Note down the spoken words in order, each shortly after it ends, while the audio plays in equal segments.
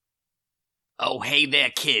Oh, hey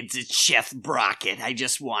there, kids. It's Chef Brockett. I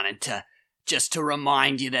just wanted to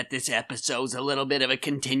remind you that this episode's a little bit of a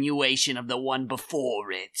continuation of the one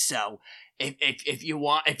before it. So if you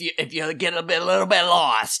get a little bit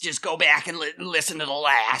lost, just go back and listen to the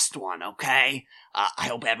last one, okay? I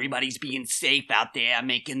hope everybody's being safe out there,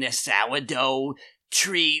 making their sourdough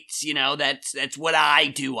treats. You know, that's what I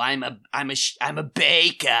do. I'm a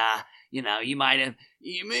baker. You know, you might have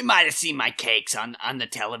seen my cakes on the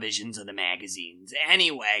televisions or the magazines.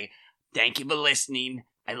 Anyway, thank you for listening.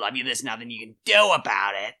 I love you. There's nothing you can do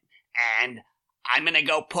about it. And I'm gonna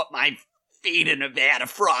go put my feet in a vat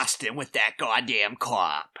of frosting with that goddamn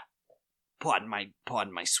cop. Pardon my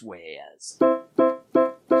swears.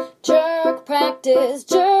 Jerk practice,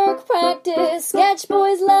 sketch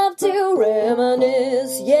boys love to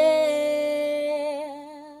reminisce, yeah.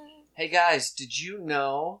 Hey guys, did you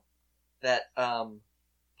know that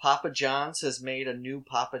Papa John's has made a new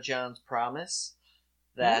Papa John's promise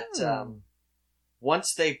that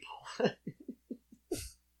once they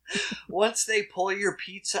pull your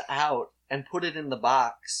pizza out and put it in the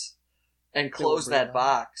box and close that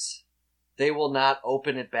box, they will not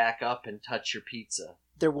open it back up and touch your pizza.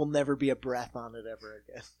 There will never be a breath on it ever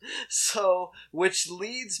again. So, which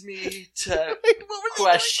leads me to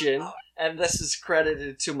question, and this is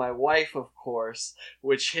credited to my wife, of course,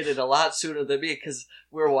 which hit it a lot sooner than me, because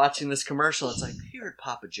we were watching this commercial. It's like, here at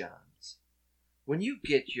Papa John's, when you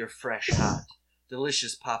get your fresh, hot,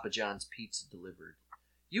 delicious Papa John's pizza delivered,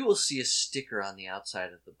 you will see a sticker on the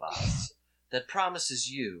outside of the box that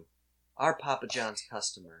promises you, our Papa John's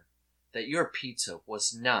customer, that your pizza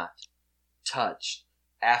was not touched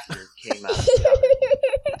after it came out of the oven.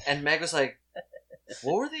 And Meg was like,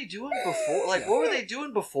 what were they doing before? Like, what were they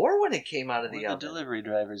doing before when it came out of the oven? What are the delivery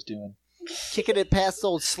drivers doing? Kicking it past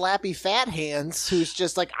old slappy fat hands who's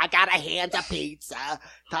just like, I got a hand of pizza.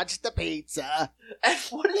 Touch the pizza. And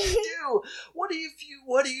what do you do? What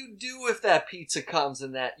do you do if that pizza comes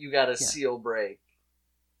and that you got a seal break?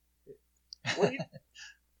 What do you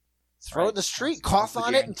throw it in the street, cough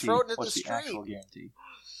on it, and throw it in the street. What's the actual guarantee?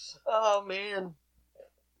 Oh man.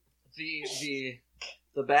 The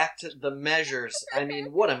back to the measures. I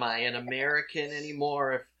mean, what am I, an American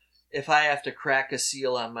anymore? If I have to crack a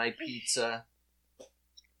seal on my pizza,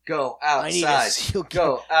 go outside.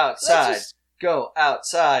 Go outside. Go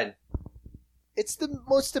outside. It's the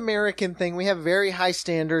most American thing. We have very high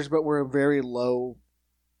standards, but we're very low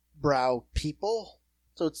brow people.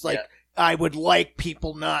 So it's like, I would like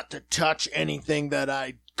people not to touch anything that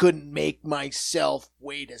I couldn't make myself.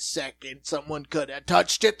 Wait a second. Someone could have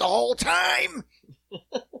touched it the whole time.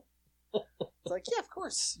 It's like, yeah, of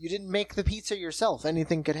course. You didn't make the pizza yourself.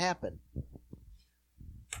 Anything could happen.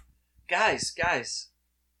 Guys.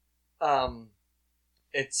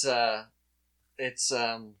 It's Don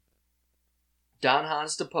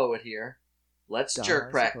Hans the Poet here. Let's Don jerk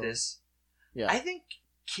Hans practice. Yeah. I think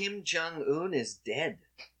Kim Jong-un is dead.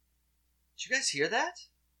 Did you guys hear that?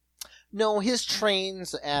 No, his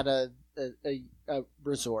train's at a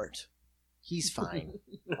resort. He's fine.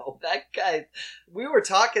 No, that guy... We were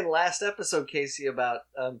talking last episode, Casey, about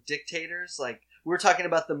dictators. Like, we were talking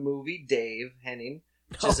about the movie Dave Henning,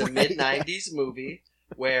 which is a mid-90s movie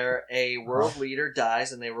where a world leader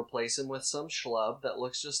dies and they replace him with some schlub that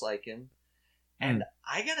looks just like him. And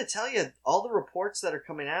I gotta tell you, all the reports that are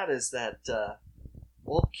coming out is that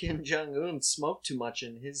old Kim Jong-un smoked too much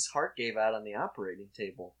and his heart gave out on the operating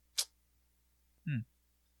table.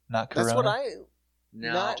 Not Corona? That's what I...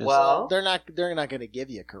 No, they're not going to give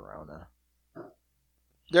you Corona.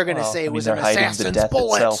 They're going to say it was they're an hiding assassin's the death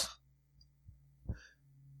bullet. itself.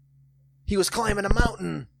 He was climbing a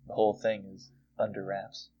mountain. The whole thing is under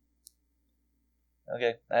wraps.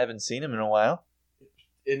 Okay, I haven't seen him in a while.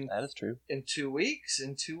 That is true. In 2 weeks,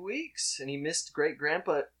 and he missed Great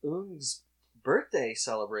Grandpa Ung's birthday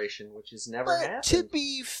celebration, which has never happened. To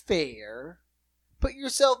be fair, put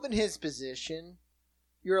yourself in his position.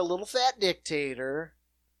 You're a little fat dictator.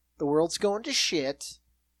 The world's going to shit.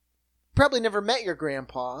 Probably never met your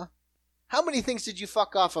grandpa. How many things did you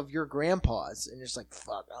fuck off of your grandpa's? And you're just like,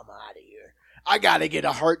 fuck, I'm out of here. I gotta get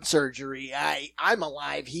a heart surgery. I'm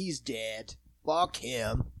alive. He's dead. Fuck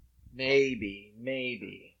him.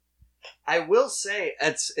 Maybe. I will say,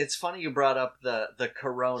 it's funny you brought up the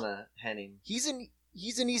Corona, Henning. He's an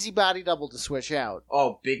easy body double to switch out.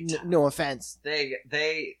 Oh, big time. No offense. They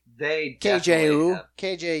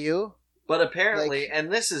KJU. But apparently,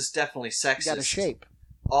 and this is definitely sexist. Got a shape.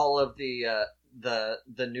 All of the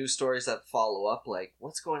news stories that follow up, like,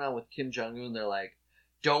 what's going on with Kim Jong-un? They're like,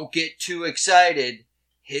 don't get too excited.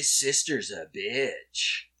 His sister's a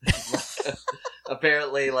bitch.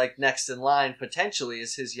 apparently, like, next in line, potentially,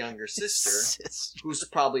 is his younger sister, who's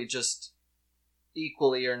probably just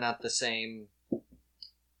equally or not the same.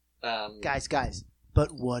 Guys.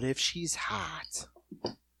 But what if she's hot?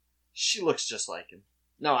 She looks just like him.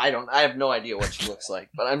 No, I don't. I have no idea what she looks like,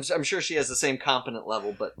 but I'm sure she has the same competent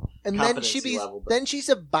level, but and then she's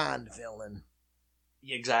a Bond villain.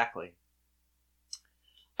 Exactly.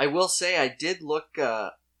 I will say I did look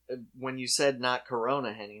when you said not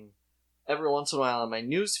Corona, Henning. Every once in a while on my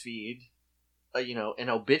news feed, an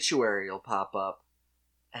obituary will pop up,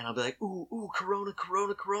 and I'll be like, "Ooh, Corona,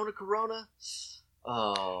 Corona, Corona, Corona."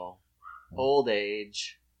 Oh, old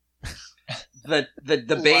age. The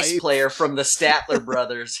bass player from the Statler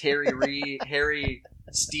Brothers, Harry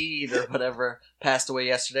Steed or whatever, passed away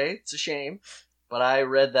yesterday. It's a shame, but I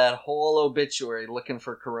read that whole obituary looking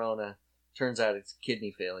for Corona. Turns out it's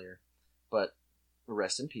kidney failure, but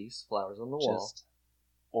rest in peace. Flowers on the wall. Just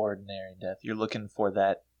ordinary death. You're looking for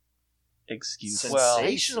that excuse.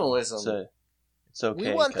 Sensationalism. It's okay.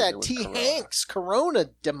 We want that T. Hanks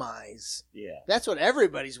Corona demise. Yeah, that's what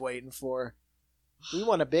everybody's waiting for. We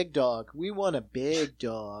want a big dog. We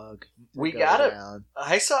got it.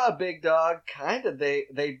 I saw a big dog. Kind of.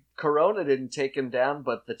 They Corona didn't take him down,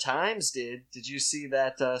 but the Times did. Did you see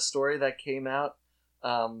that story that came out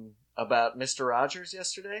about Mr. Rogers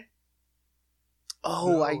yesterday?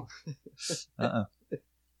 Oh, no.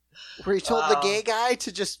 Where he told the gay guy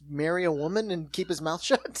to just marry a woman and keep his mouth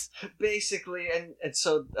shut? Basically, and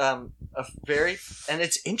so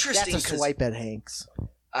it's interesting. That's a swipe at Hanks.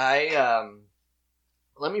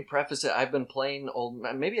 Let me preface it. I've been playing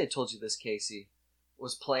maybe I told you this, Casey,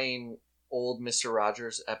 was playing old Mr.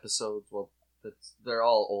 Rogers episodes. Well, they're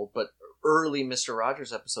all old, but early Mr.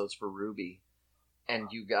 Rogers episodes for Ruby.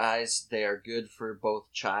 And you guys, they are good for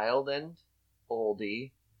both child and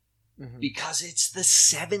oldie. Mm-hmm. Because it's the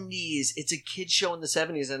 70s. It's a kid show in the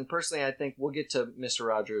 70s. And personally, I think we'll get to Mr.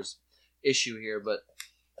 Rogers' issue here, but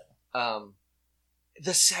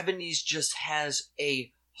the 70s just has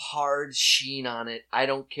a hard sheen on it. I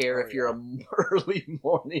don't care if you're a early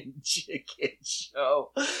morning chicken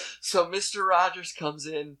show. So Mr. Rogers comes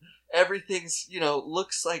in. Everything's,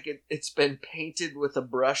 looks like it's been painted with a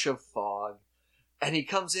brush of fog. And he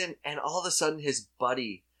comes in, and all of a sudden his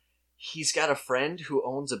buddy, he's got a friend who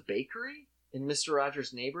owns a bakery in Mr.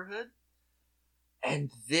 Rogers' neighborhood. And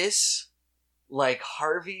this, like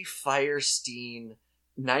Harvey Fierstein,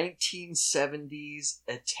 1970s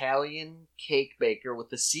Italian cake baker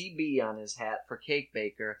with the CB on his hat for cake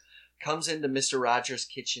baker, comes into Mr. Rogers'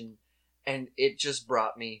 kitchen, and it just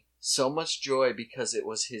brought me so much joy because it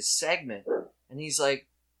was his segment. And he's like,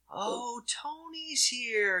 "Oh, Tony's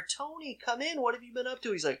here. Tony, come in. What have you been up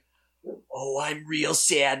to?" He's like, "Oh, I'm real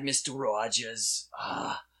sad, Mr. Rogers.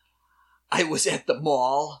 I was at the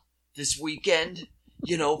mall this weekend,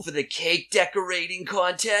 for the cake decorating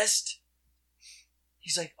contest."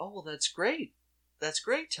 He's like, "Oh, well, that's great. That's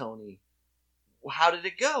great, Tony. Well, how did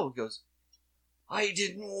it go?" He goes, "I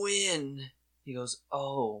didn't win." He goes,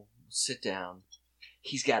 "Oh, sit down."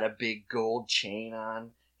 He's got a big gold chain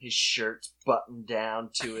on. His shirt's buttoned down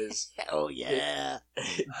to his... Hell yeah.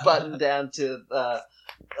 Buttoned down to,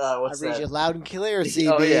 what's I read that? you loud and clear,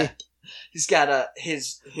 CB. Oh, yeah. He's got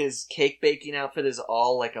his cake baking outfit is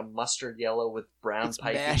all like a mustard yellow with brown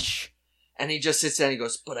piping. Mesh. And he just sits down and he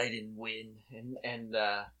goes, "But I didn't win." And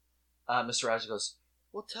Mr. Rogers goes,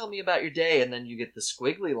 "Well, tell me about your day." And then you get the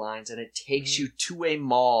squiggly lines, and it takes you to a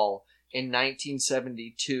mall in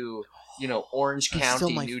 1972, Orange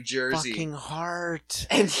County, New Jersey. Fucking heart.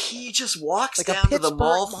 And he just walks like down to the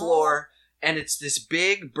mall floor, and it's this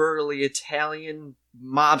big, burly Italian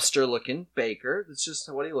mobster-looking baker. That's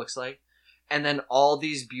just what he looks like. And then all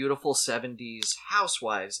these beautiful 70s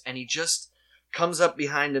housewives, and he just comes up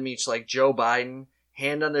behind them each like Joe Biden,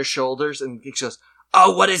 hand on their shoulders, and he goes,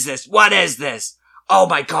 "Oh, what is this? What is this? Oh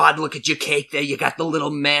my God, look at your cake there. You got the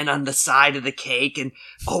little men on the side of the cake. And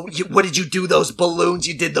what did you do? Those balloons?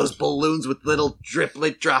 You did those balloons with little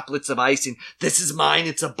droplets of icing. This is mine.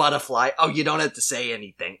 It's a butterfly. Oh, you don't have to say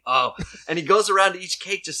anything. Oh." And he goes around to each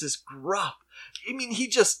cake just this gruff. I mean, he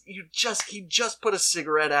just put a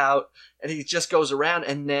cigarette out, and he just goes around,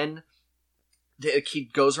 and then he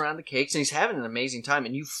goes around the cakes, and he's having an amazing time,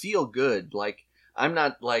 and you feel good. Like, I'm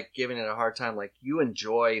not, like, giving it a hard time. Like, you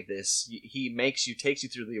enjoy this. He takes you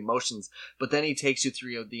through the emotions, but then he takes you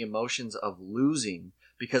through the emotions of losing,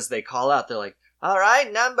 because they call out, they're like, "All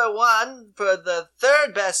right, number one for the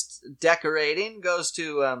third best decorating goes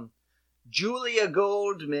to Julia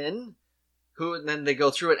Goldman," and then they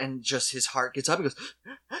go through it, and just his heart gets up, and goes,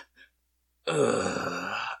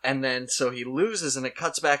 "Ugh." And then, so he loses, and it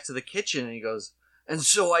cuts back to the kitchen, and he goes, "And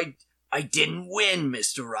so I didn't win,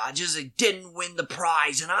 Mr. Rogers. I didn't win the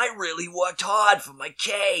prize, and I really worked hard for my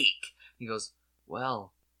cake. He goes,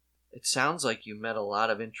 well, it sounds like you met a lot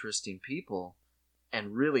of interesting people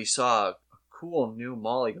and really saw a cool new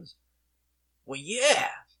mall. He goes, Well, yeah,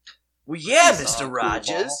 Mr.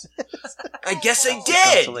 Rogers. I guess I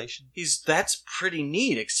did. Consolation. that's pretty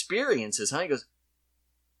neat experiences, huh? He goes,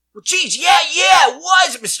 Well, geez, yeah, it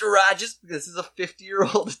was, Mr. Rogers. this is a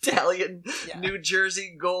 50-year-old Italian New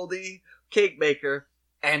Jersey Goldie cake maker.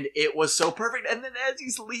 And it was so perfect. And then as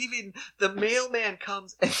he's leaving, the mailman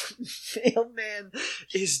comes, and the mailman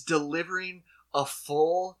is delivering a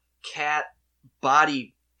full cat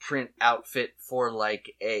body print outfit for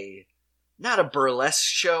like not a burlesque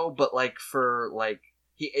show, but like for like,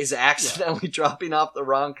 he is accidentally dropping off the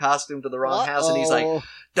wrong costume to the wrong house, and he's like,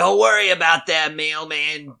 Don't worry about that,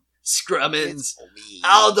 mailman Scrummins.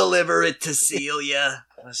 I'll deliver it to Celia.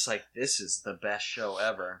 I was like, this is the best show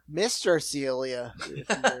ever. Mr. Celia.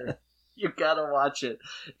 You gotta watch it.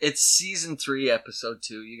 It's season 3, episode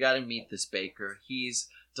 2. You gotta meet this baker. He's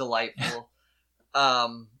delightful.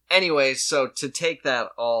 Anyway, so to take that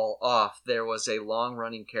all off, there was a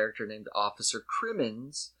long-running character named Officer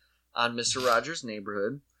Crimmins on Mr. Rogers'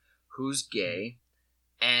 Neighborhood, who's gay,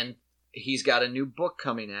 and he's got a new book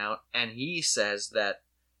coming out, and he says that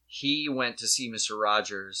he went to see Mr.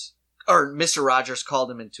 Rogers, or Mr. Rogers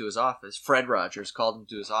called him into his office. Fred Rogers called him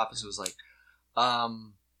to his office. It was like,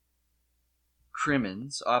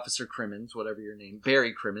 Crimmins, Officer Crimmins, whatever your name,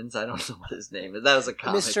 Barry Crimmins, I don't know what his name is. That was a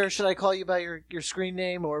comic. Mister, should I call you by your screen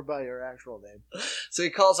name or by your actual name? So he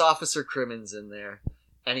calls Officer Crimmins in there,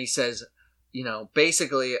 and he says,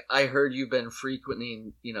 basically, I heard you've been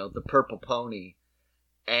frequenting, the Purple Pony,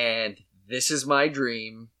 and this is my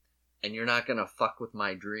dream, and you're not gonna fuck with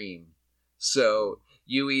my dream. So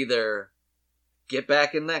you either get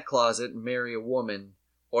back in that closet and marry a woman,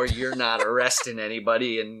 or you're not arresting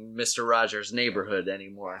anybody in Mr. Rogers' Neighborhood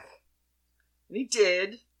anymore. And he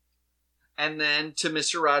did. And then, to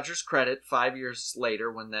Mr. Rogers' credit, 5 years later,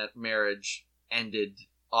 when that marriage ended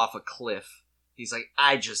off a cliff, he's like,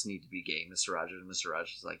 I just need to be gay, Mr. Rogers. And Mr.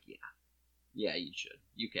 Rogers is like, yeah, you should.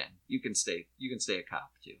 You can stay a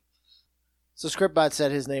cop, too. So Scriptbot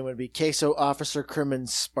said his name would be Queso Officer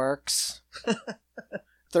Crimmins Sparks.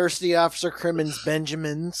 Thirsty Officer Crimmins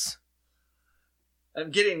Benjamins. I'm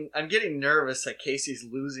getting nervous that Casey's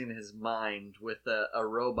losing his mind with a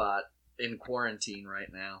robot in quarantine right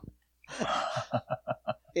now.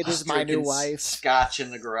 It is my new wife. Scotch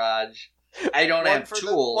in the garage. I don't have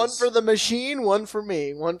tools. One for the machine, one for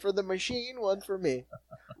me. One for the machine, one for me.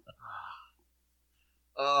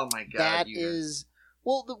 Oh my god! That is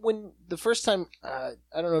when the first time. I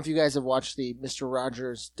don't know if you guys have watched the Mr.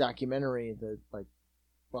 Rogers documentary.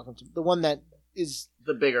 Welcome to the one that is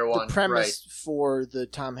the bigger one. The premise right. for the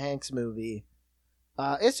Tom Hanks movie.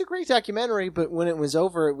 It's a great documentary, but when it was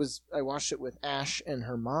over, I watched it with Ash and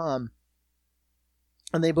her mom,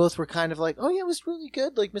 and they both were kind of like, "Oh yeah, it was really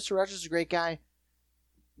good. Like Mr. Rogers is a great guy."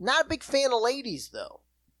 Not a big fan of ladies though.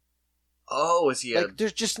 Oh, is he?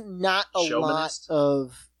 There's just not a chauvinist? lot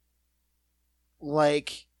of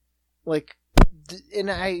and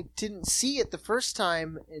I didn't see it the first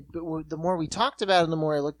time, but the more we talked about it, and the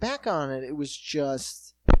more I look back on it, it was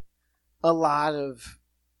just a lot of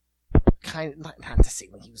kind of, not to say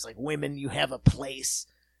like he was like, women, you have a place,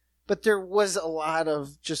 but there was a lot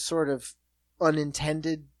of just sort of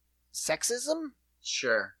unintended sexism.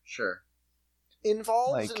 Sure.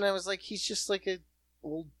 Involved, and I was like, he's just like an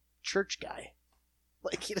old church guy.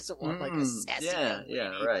 Like, he doesn't want like a sassy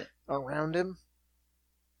right around him.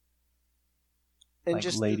 And like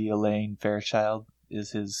just Lady Elaine Fairchild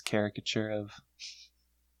is his caricature of,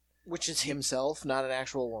 which is himself, not an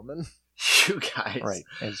actual woman. You guys, right?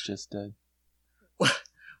 It's just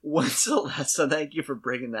When's the last? So thank you for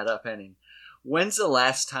bringing that up, Henning. When's the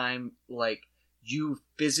last time like you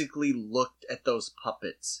physically looked at those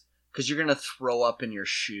puppets? Because you're gonna throw up in your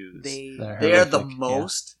shoes. They are the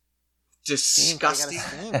most disgusting.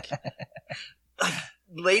 Like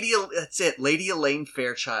that's it. Lady Elaine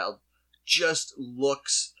Fairchild just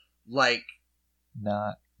looks like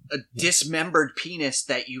not a dismembered penis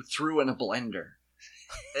that you threw in a blender.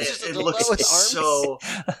 It looks so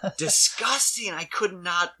disgusting. I could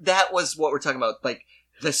not. That was what we're talking about. Like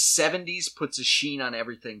the 70s puts a sheen on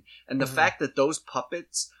everything, and the fact that those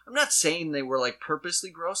puppets. I'm not saying they were like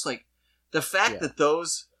purposely gross. Like the fact that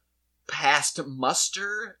those passed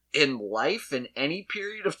muster in life in any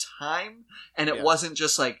period of time, and it wasn't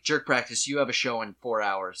just like jerk practice. You have a show in 4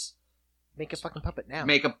 hours. Make a fucking puppet now.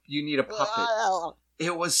 You need a puppet.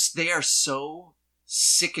 They are so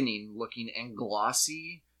sickening looking and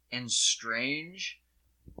glossy and strange.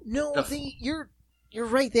 No, you're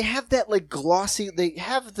right. They have that like glossy. They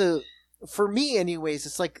have for me, anyways.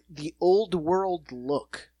 It's like the old world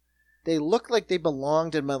look. They look like they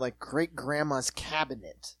belonged in my like great grandma's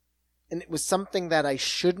cabinet, and it was something that I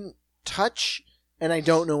shouldn't touch, and I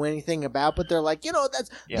don't know anything about. But they're like, that's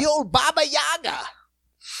the old Baba Yaga.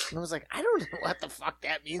 And I was like, I don't know what the fuck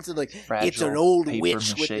that means. And like, Fragile it's an old paper witch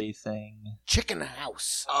with mache a thing. chicken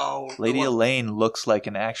house. Oh, Lady Elaine looks like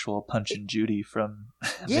an actual Punch and Judy from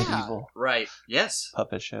medieval right. Yes.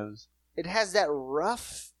 puppet shows. It has that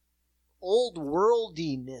rough, old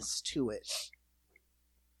worldiness to it.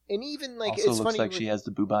 And even like Also it's looks funny like she has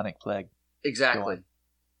the bubonic plague. Exactly.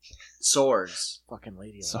 Swords. fucking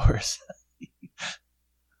lady. Sores.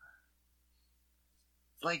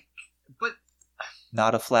 Like, but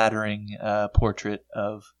Not a flattering portrait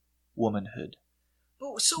of womanhood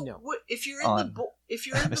so No. what if you're in on if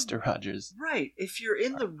you're in Mr. Rogers. right, if you're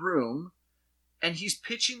in the room and he's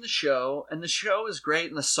pitching the show and the show is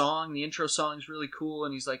great and the intro song is really cool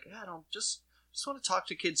and he's like, I don't just want to talk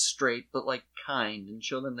to kids straight but like kind and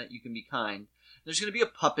show them that you can be kind. There's going to be a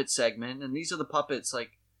puppet segment and these are the puppets.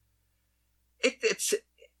 Like it's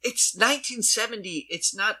 1970.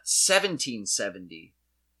 It's not 1770.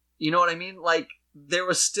 You know what I mean? Like there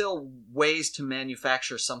was still ways to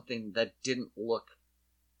manufacture something that didn't look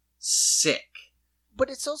sick. But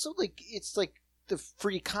it's also like the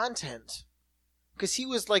free content, because he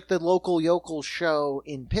was like the local yokel show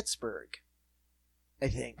in Pittsburgh. I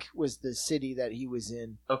think was the city that he was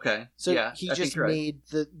in. Okay. So yeah, he I just think you're right. made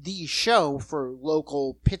the show for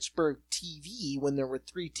local Pittsburgh TV when there were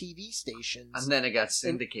 3 TV stations. And then it got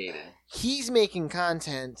syndicated. He's making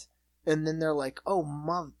content, and then they're like, "Oh,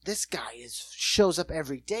 mom, this guy shows up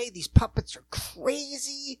every day. These puppets are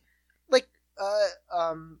crazy." Like,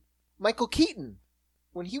 Michael Keaton,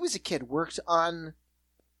 when he was a kid, worked on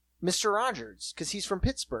Mr. Rogers because he's from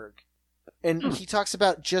Pittsburgh, and he talks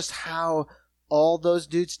about just how all those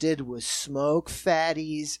dudes did was smoke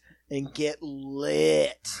fatties and get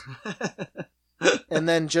lit. And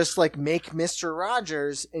then just like make Mr.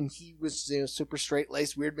 Rogers, and he was super straight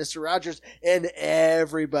laced, weird Mr. Rogers, and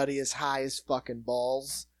everybody is high as fucking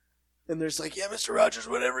balls. And there's like, yeah, Mr. Rogers,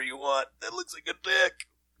 whatever you want. That looks like a dick.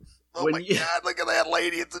 Oh When my you- god, look at that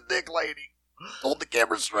lady. It's a dick lady. Hold the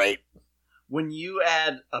camera straight. When you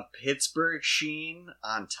add a Pittsburgh sheen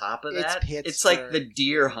on top of It's that, it's like the Pittsburgh,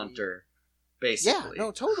 Deer baby. Hunter, Yeah, basically.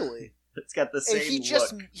 no, totally. It's got the same And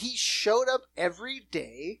look. he showed up every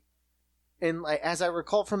day, and like as I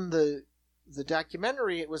recall from the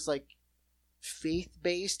documentary, it was like faith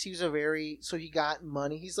based. He was so he got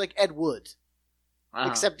money. He's like Ed Wood, Uh-huh.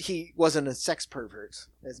 except he wasn't a sex pervert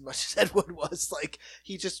as much as Ed Wood was. Like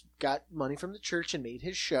he just got money from the church and made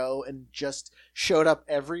his show, and just showed up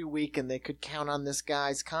every week, and they could count on this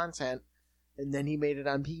guy's content. And then he made it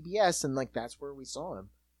on PBS, and like that's where we saw him.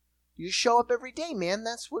 You just show up every day, man.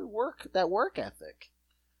 That's what that work ethic.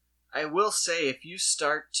 I will say, if you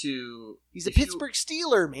start to... He's a if you- Pittsburgh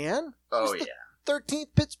Steeler, man. Oh, He's yeah. the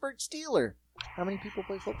 13th Pittsburgh Steeler. How many people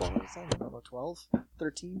play football? I don't know, 12?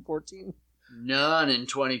 13? 14? None in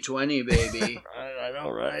 2020, baby. I know,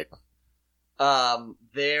 right?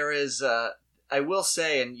 There is... I will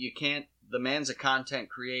say, and you can't... The man's a content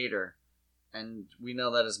creator, and we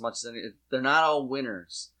know that as much as any... They're not all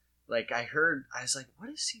winners. Like, I was like, what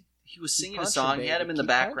is he... He was Keep singing a punching, song. He had baby. him in the Keep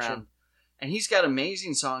background. punching. And he's got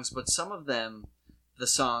amazing songs, but some of them, the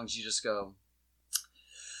songs, you just go,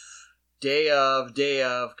 day of,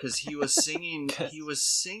 because he was singing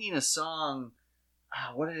a song,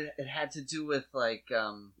 it had to do with, like,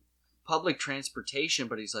 public transportation,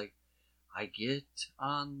 but he's like, I get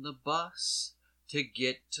on the bus to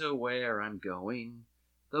get to where I'm going.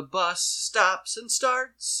 The bus stops and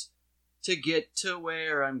starts to get to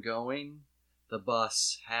where I'm going. The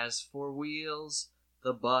bus has 4 wheels.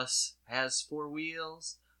 The bus has 4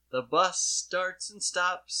 wheels. The bus starts and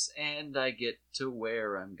stops, and I get to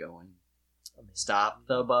where I'm going. Stop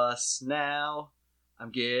the bus now.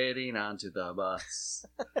 I'm getting onto the bus.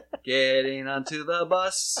 Getting onto the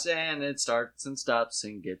bus, and it starts and stops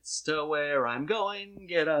and gets to where I'm going.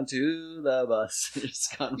 Get onto the bus.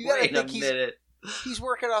 Just gone, You gotta wait a think he's- minute. He's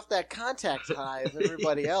working off that contact high of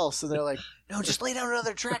everybody else, and they're like, no, just lay down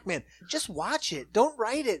another track, man. Just watch it. Don't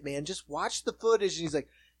write it, man. Just watch the footage. And he's like,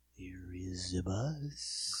 there is a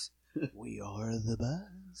bus. We are the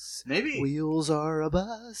bus. Maybe. Wheels are a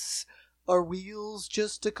bus. Are wheels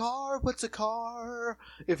just a car? What's a car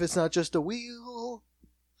if it's not just a wheel?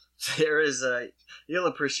 There is you'll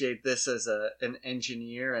appreciate this as an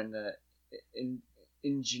engineer and an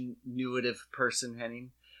ingenuitive person,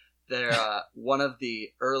 Henning. There, one of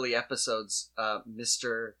the early episodes,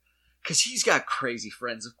 Mr. because he's got crazy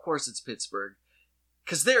friends. Of course it's Pittsburgh.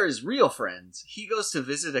 Because they're his real friends. He goes to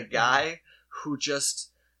visit a guy who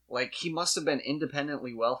just, like, he must have been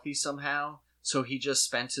independently wealthy somehow, so he just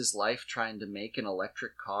spent his life trying to make an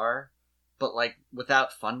electric car, but, like,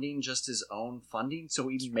 without funding, just his own funding, so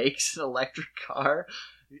he makes an electric car.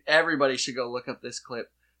 Everybody should go look up this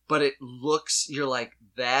clip. But it looks, you're like,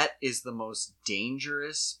 that is the most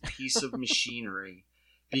dangerous piece of machinery,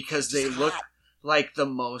 because they look like the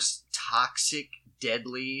most toxic,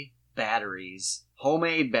 deadly batteries,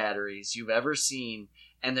 homemade batteries you've ever seen,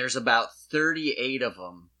 and there's about 38 of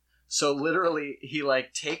them. So literally, he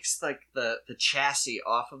like takes like the chassis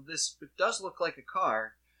off of this. It does look like a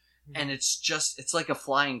car, and it's like a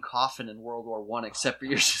flying coffin in World War I, except for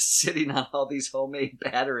you're just sitting on all these homemade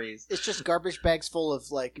batteries. It's just garbage bags full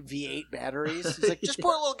of like V8 batteries. He's like, just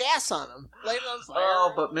pour a little gas on them, light it on fire.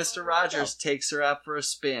 Oh, but Mr. Rogers takes her out for a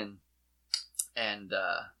spin, and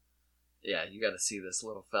yeah, you got to see this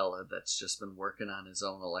little fella that's just been working on his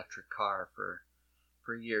own electric car for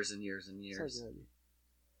years and years and years. So good.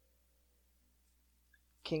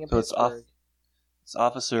 King of So Pittsburgh. it's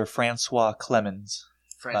Officer Francois Clemens.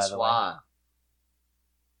 Francois.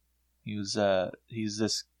 He's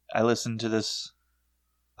this. I listened to this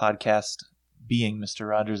podcast, Being Mr.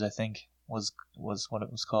 Rogers, I think was what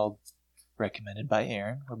it was called, recommended by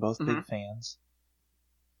Aaron. We're both big fans,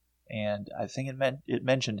 and I think it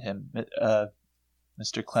mentioned him.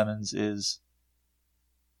 Mr. Clemens is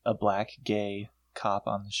a black gay cop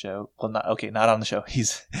on the show. Well, not on the show.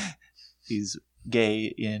 He's gay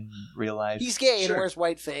in real life. He's gay Sure. and wears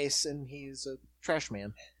white face, and he's a trash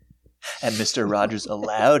man. And Mr. Rogers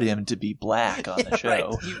allowed him to be black on the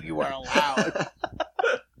show. Right. You are allowed.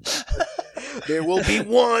 There will be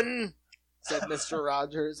one, said Mr.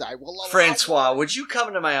 Rogers. I will allow Francois, would you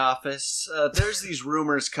come to my office? There's these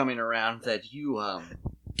rumors coming around that you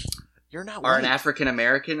You're not are white. an African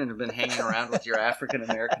American and have been hanging around with your African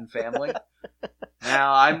American family.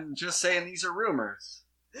 Now, I'm just saying these are rumors.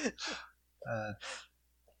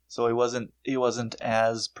 So he wasn't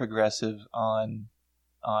as progressive on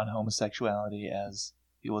homosexuality as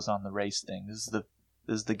he was on the race thing. This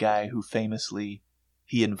is the guy who famously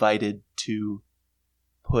he invited to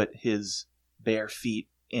put his bare feet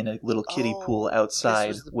in a little kiddie pool outside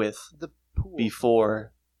this was with the pool.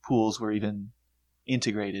 before pools were even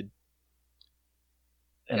integrated.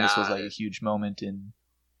 And this was Got like it. a huge moment in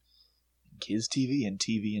kids TV and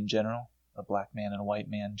TV in general. A black man and a white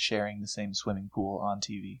man sharing the same swimming pool on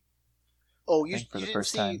TV. Oh, I you think for the didn't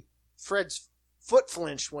first see time. Fred's foot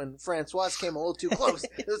flinched when Francois came a little too close.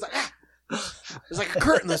 It was like there's like a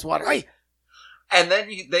curtain in this water. Hey, And then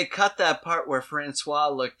they cut that part where Francois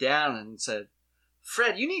looked down and said,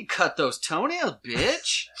 Fred, you need to cut those toenails,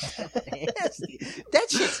 bitch. nasty.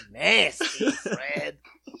 That shit's nasty, Fred.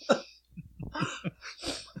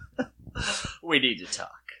 We need to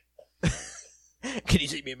talk. Can you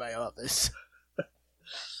see me in my office?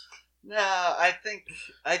 No, I think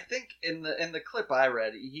in the clip I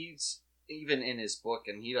read, he's even in his book,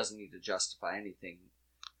 and he doesn't need to justify anything,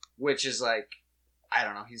 which is like, I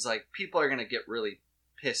don't know. He's like, people are gonna get really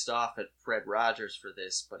pissed off at Fred Rogers for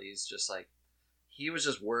this, but he's just like, he was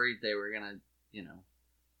just worried they were gonna,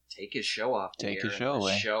 take his show off the Take air, his and show the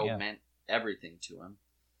away, show yeah. meant everything to him.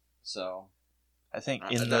 So I think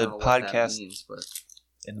I in don't the know what that podcast, means, but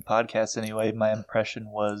in the podcast anyway, my impression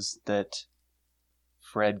was that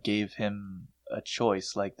Fred gave him a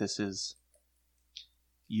choice. Like,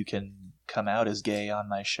 you can come out as gay on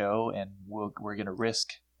my show, and we're gonna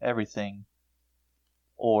risk everything,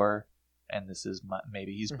 or, and this is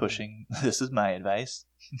maybe he's pushing. This is my advice.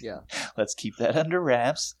 Yeah. Let's keep that under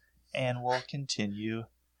wraps, and we'll continue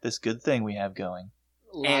this good thing we have going.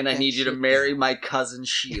 and I need you to marry my cousin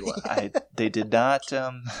Sheila. They did not.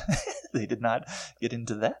 They did not get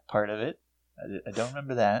into that part of it. I don't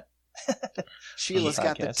remember that. Sheila's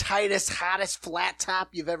got the podcast. tightest, hottest flat top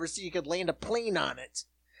you've ever seen. You could land a plane on it.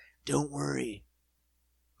 Don't worry.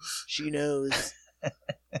 She knows.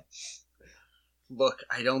 Look,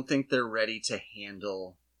 I don't think they're ready to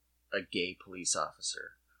handle a gay police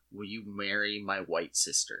officer. Will you marry my white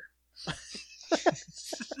sister?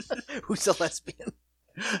 Who's a lesbian?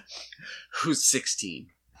 Who's 16?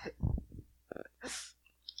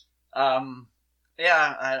 Yeah,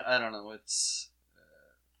 I don't know. It's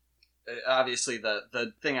obviously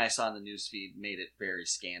the thing I saw in the newsfeed made it very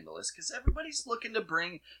scandalous because everybody's looking to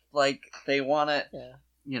bring, like, they want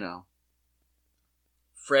to,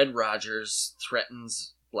 Fred Rogers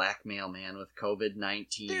threatens black mailman with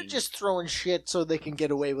COVID-19. They're just throwing shit so they can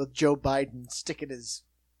get away with Joe Biden sticking his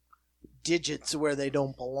digits where they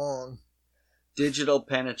don't belong. Digital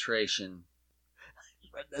penetration.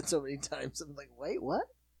 read that so many times. I'm like, wait, what?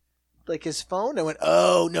 Like his phone? I went,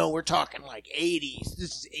 oh, no, we're talking like 80s.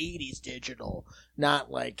 This is 80s digital,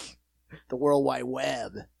 not like the World Wide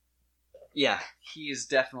Web. Yeah, he is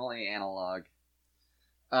definitely analog.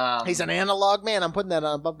 He's an analog man. I'm putting that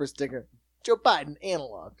on a bumper sticker. Joe Biden,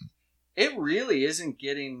 analog. It really isn't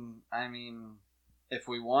getting... I mean, if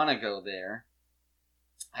we want to go there...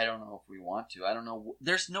 I don't know if we want to. I don't know.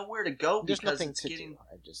 There's nowhere to go There's because nothing it's to getting... do.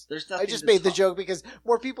 There's nothing I just to made the talk- joke because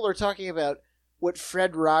more people are talking about what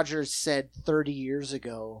Fred Rogers said 30 years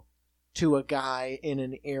ago to a guy in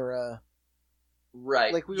an era...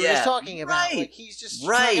 Right. Like we were Yeah. just talking about. Right. Like he's just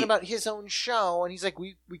Right. talking about his own show, and he's like,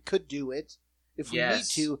 we could do it if we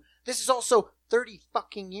Yes. need to. This is also 30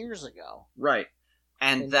 fucking years ago. Right.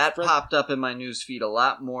 And that popped up in my news feed a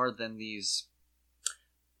lot more than these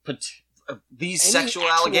Any sexual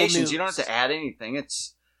actual allegations. news. You don't have to add anything.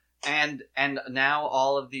 It's and now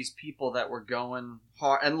all of these people that were going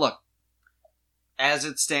hard. And look, as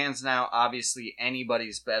it stands now, obviously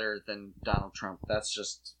anybody's better than Donald Trump. That's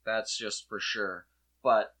just for sure.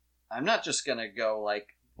 But I'm not just gonna go like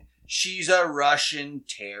she's a Russian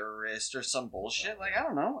terrorist or some bullshit. Like, I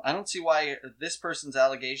don't know. I don't see why this person's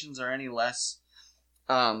allegations are any less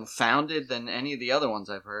founded than any of the other ones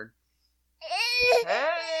I've heard.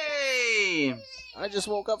 Hey! I just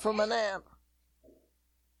woke up from a nap.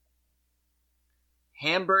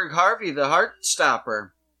 Hamburg Harvey, the heart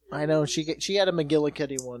stopper. I know she had a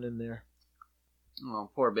McGillicuddy one in there. Oh,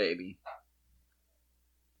 poor baby.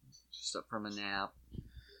 Just up from a nap.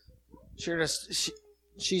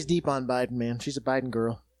 She's deep on Biden, man. She's a Biden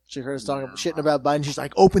girl. She heard us talking shitting about Biden. She's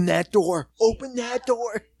like, open that door, open that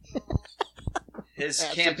door. His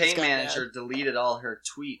After campaign this got manager deleted all her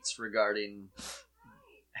tweets regarding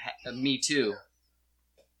Me Too.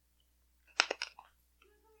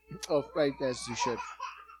 Oh, right, as you should.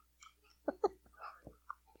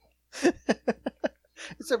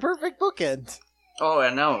 It's a perfect bookend. Oh,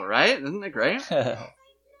 I know, right? Isn't it great?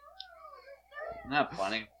 Not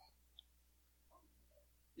funny.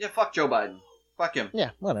 Yeah, fuck Joe Biden. Fuck him.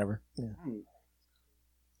 Yeah, whatever. Yeah.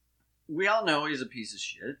 We all know he's a piece of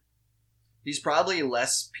shit. He's probably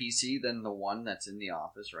less PC than the one that's in the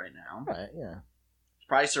office right now. Right, yeah. He's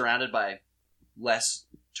probably surrounded by less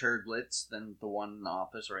turdlets than the one in the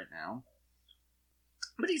office right now.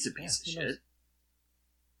 But he's a piece of who shit. knows?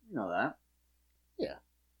 You know that. Yeah.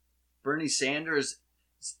 Bernie Sanders'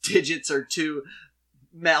 digits are too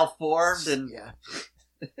malformed and Yeah.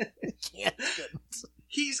 Can't.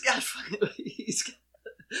 he's got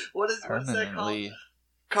what's that called? Permanently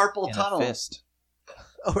Carpal in tunnel. a fist.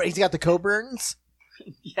 Oh, right, he's got the Coburns?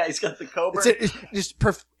 Yeah, he's got the cobra. It's just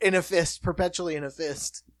in a fist, perpetually in a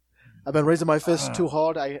fist. I've been raising my fist too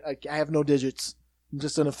hard. I have no digits. I'm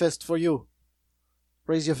just in a fist for you.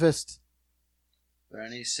 Raise your fist.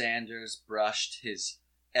 Bernie Sanders brushed his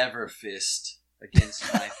ever fist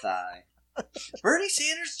against my thigh. Bernie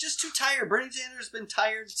Sanders just too tired. Bernie Sanders has been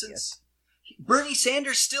tired since... Bernie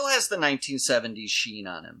Sanders still has the 1970s sheen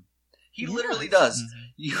on him. He literally does.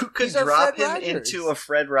 Mhm. You could He's our drop Fred him Rogers. into a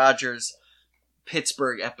Fred Rogers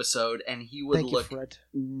Pittsburgh episode and he would Thank look you, Fred.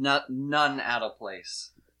 none out of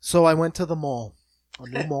place. So I went to the mall. A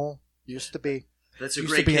new mall. Used to be. That's a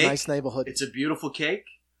Used great to be cake. a nice neighborhood. It's a beautiful cake.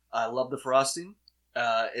 I love the frosting.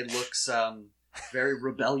 It looks very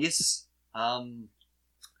rebellious. I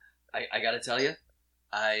gotta tell you,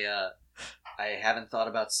 I haven't thought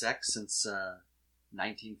about sex since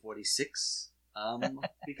 1946.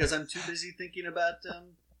 Because I'm too busy thinking about The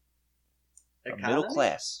economy. middle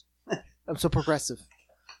class. I'm so progressive.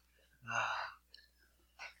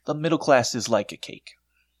 The middle class is like a cake.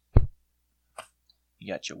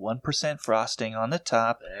 You got your 1% frosting on the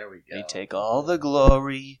top. There we go. They take all the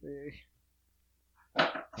glory, And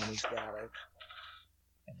he's got it.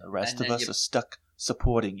 and the rest And of then us you- are stuck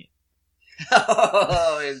supporting it.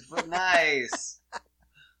 Oh, it's nice.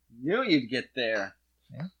 Knew you'd get there.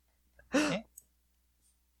 It's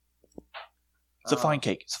a fine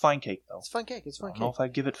cake. It's a fine cake, though. It's fun cake. It's I fun don't know cake. if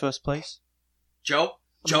I'd give it first place. Joe,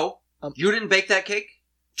 Um, you didn't bake that cake?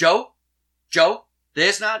 Joe,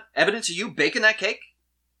 there's not evidence of you baking that cake?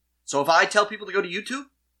 So if I tell people to go to YouTube,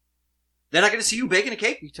 they're not going to see you baking a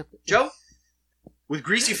cake? You took- Joe? With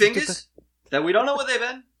greasy fingers? That we don't know where they've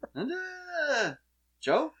been?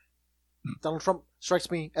 Joe? Donald Trump strikes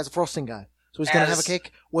me as a frosting guy. So he's going to have a As-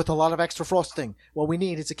 cake with a lot of extra frosting. What we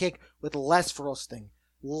need is a cake with less frosting.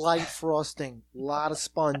 Light frosting. A lot of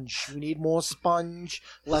sponge. We need more sponge,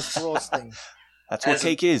 less frosting. That's what As a-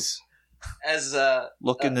 cake is. As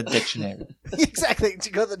Look in the dictionary. Exactly. To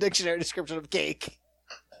go to the dictionary description of cake.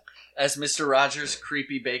 Mr. Rogers'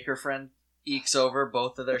 creepy baker friend ekes over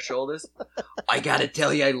both of their shoulders. I gotta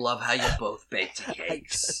tell you, I love how you both bake the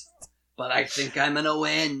cakes. But I think I'm gonna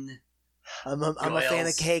win. I'm a fan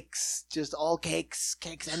of cakes. Just all cakes.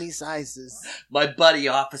 Cakes any sizes. My buddy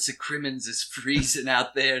Officer Crimmins is freezing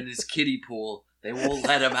out there in his kiddie pool. They won't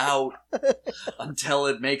let him out until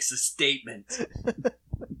it makes a statement.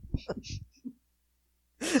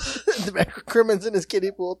 The Crimmins in his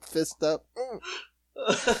kiddie pool, fist up.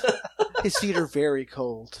 His feet are very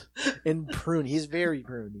cold and pruny. He's very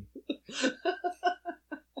pruny.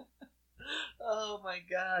 Oh my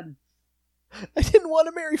god. I didn't want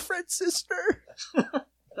to marry Fred's sister.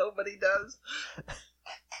 Nobody does.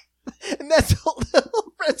 And that's the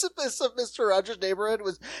whole precipice of Mr. Rogers' Neighborhood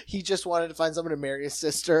was he just wanted to find someone to marry his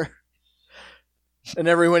sister. And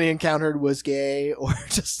everyone he encountered was gay or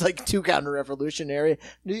just like too counter-revolutionary.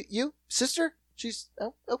 You? Sister? She's...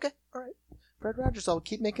 Oh, okay. All right. Fred Rogers, I'll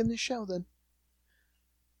keep making this show then.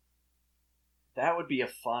 That would be a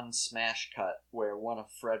fun smash cut where one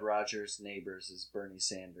of Fred Rogers' neighbors is Bernie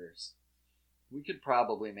Sanders. We could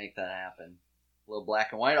probably make that happen. A little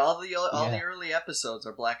black and white. All the early episodes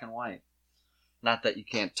are black and white. Not that you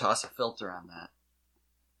can't toss a filter on that.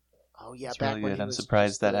 Oh yeah, it's back really when good. he I'm was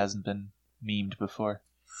surprised that hasn't been memed before.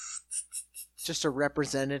 Just a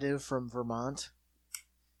representative from Vermont.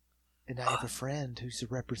 And I have a friend who's a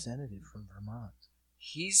representative from Vermont.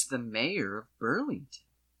 He's the mayor of Burlington.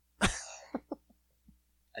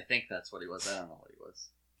 I think that's what he was. I don't know what he was.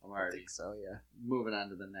 I'm already so, yeah. Moving on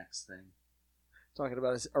to the next thing. Talking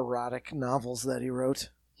about his erotic novels that he wrote.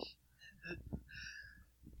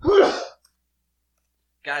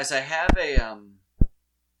 Guys, I have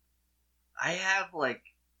like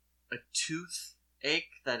a toothache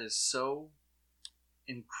that is so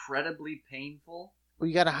incredibly painful. Well,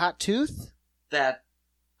 you got a hot tooth? That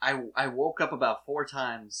I woke up about 4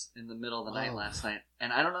 times in the middle of the night last night.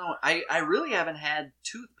 And I don't know, I really haven't had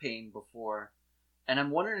tooth pain before. And I'm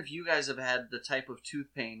wondering if you guys have had the type of tooth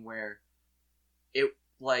pain where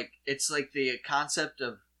it's like the concept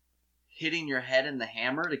of hitting your head in the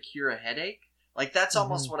hammer to cure a headache. Like, that's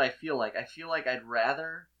almost what I feel like. I feel like I'd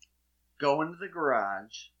rather go into the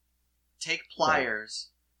garage, take pliers,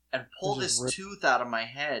 and pull this tooth out of my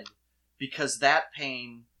head, because that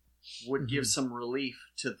pain would give some relief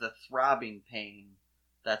to the throbbing pain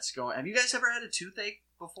that's going... Have you guys ever had a toothache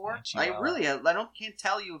before? Can't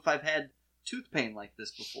tell you if I've had tooth pain like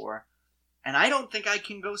this before. And I don't think I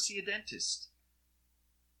can go see a dentist.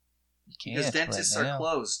 Because dentists are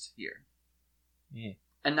closed here. Yeah.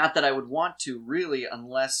 And not that I would want to, really,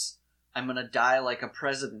 unless I'm going to die like a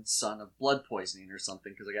president's son of blood poisoning or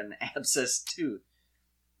something, because I got an abscessed tooth.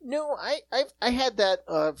 No, I had that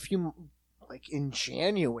a few... Like, in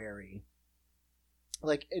January.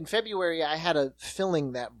 Like, in February, I had a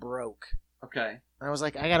filling that broke. Okay. And I was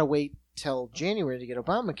like, I gotta wait till January to get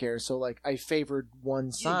Obamacare, so, like, I favored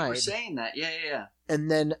one side. Yeah, you were saying that. Yeah.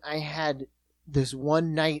 And then I had this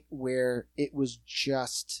one night where it was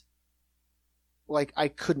just... Like, I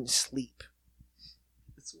couldn't sleep.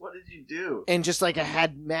 What did you do? And just, like, I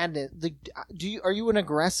had madness. Are you an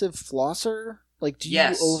aggressive flosser? Like, do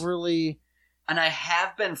you overly... And I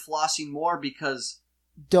have been flossing more because...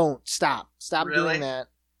 Don't. Stop really? Doing that.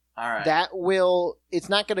 All right. That will... It's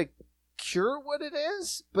not going to cure what it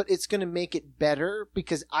is, but it's going to make it better,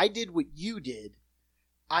 because I did what you did.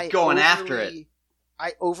 After it.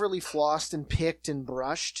 I overly flossed and picked and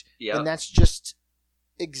brushed, and that's just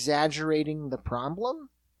exaggerating the problem.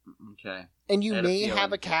 Okay. And you may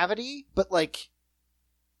have a cavity, but, like...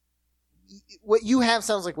 What you have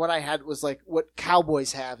sounds like what I had was like what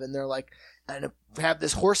cowboys have, and they're like, I'm going to have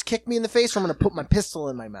this horse kick me in the face, or I'm going to put my pistol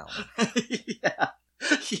in my mouth.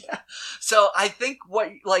 Yeah. So I think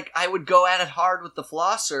I would go at it hard with the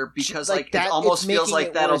flosser, because like it almost feels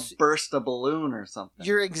like that'll burst a balloon or something.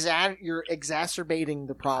 You're exacerbating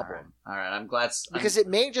the problem. All right. I'm glad. Because it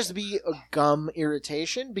may just be a gum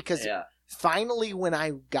irritation, because finally when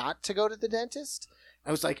I got to go to the dentist,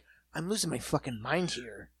 I was like, I'm losing my fucking mind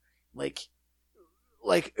here. Like,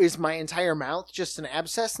 is my entire mouth just an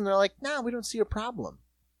abscess? And they're like, nah, we don't see a problem.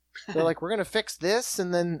 They're like, we're going to fix this,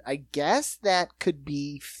 and then I guess that could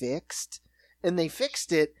be fixed. And they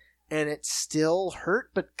fixed it, and it still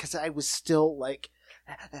hurt, but because I was still, like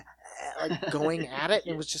going at it,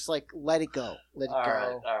 and it was just like, let it go. Let it go.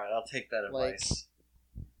 All right, I'll take that advice.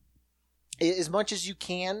 As much as you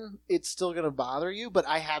can, it's still going to bother you, but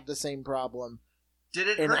I have the same problem. Did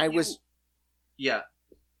it hurt you? Yeah.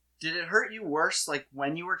 Did it hurt you worse, like,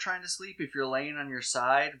 when you were trying to sleep, if you're laying on your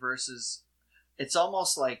side versus... It's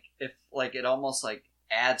almost like it almost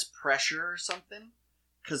adds pressure or something.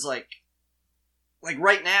 Because, like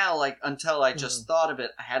right now, like, until I just thought of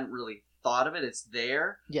it, I hadn't really thought of it, it's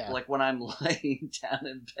there. Yeah. Like when I'm laying down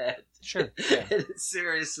in bed. Sure. Yeah. It's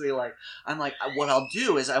seriously like, I'm like, what I'll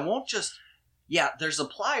do is I won't just, there's the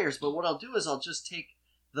pliers, but what I'll do is I'll just take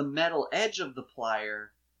the metal edge of the plier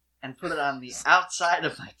and put it on the outside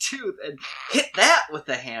of my tooth and hit that with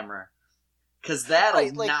the hammer. Because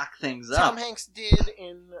that'll knock things up. Tom Hanks did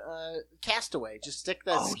in Castaway. Just stick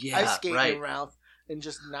that ice skate in your mouth and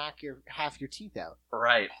just knock half your teeth out.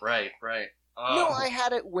 Right. Oh. No, I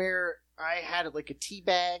had it where I had it like a tea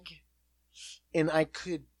bag, and I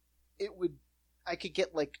could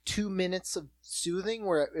get like 2 minutes of soothing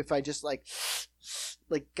where if I just like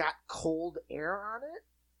got cold air on it.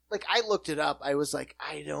 Like I looked it up. I was like,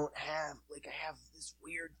 I have this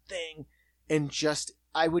weird thing, and just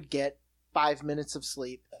I would get 5 minutes of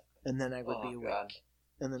sleep, and then I would be awake. God.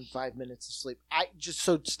 And then 5 minutes of sleep.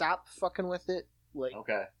 Stop fucking with it. Like,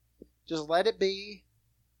 okay. Just let it be.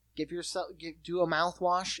 Do a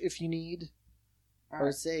mouthwash if you need.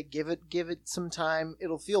 Or say, give it some time.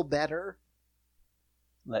 It'll feel better.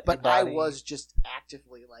 But I was just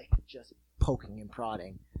actively, just poking and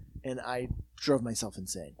prodding. And I drove myself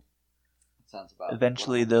insane. Sounds about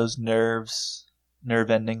Eventually those nerve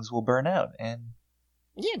endings will burn out, and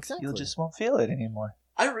yeah, exactly. You just won't feel it anymore.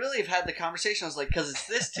 I really have had the conversation. I was like, because it's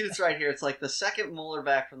this tooth right here. It's like the second molar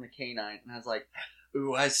back from the canine. And I was like,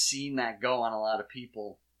 ooh, I've seen that go on a lot of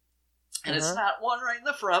people. And it's not one right in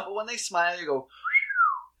the front, but when they smile, you go,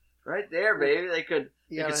 right there, baby. They could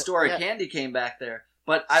store a candy cane back there.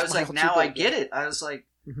 But I was like, now I get it. I was like,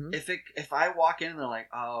 if I walk in and they're like,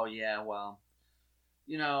 oh, yeah, well,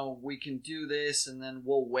 we can do this, and then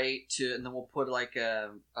we'll and then we'll put like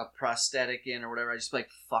a prosthetic in or whatever. I just be like,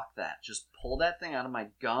 fuck that. Just pull that thing out of my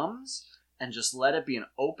gums and just let it be an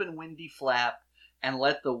open, windy flap and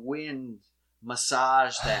let the wind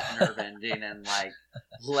massage that nerve ending and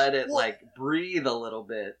let it breathe a little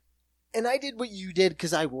bit. And I did what you did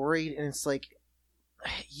because I worried, and it's like,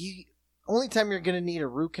 only time you're going to need a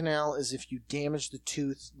root canal is if you damage the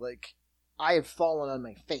tooth. Like, I have fallen on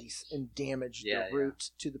my face and damaged the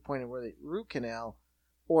root to the point of where the root canal,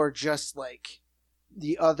 or just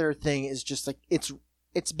the other thing is just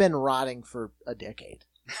it's been rotting for a decade.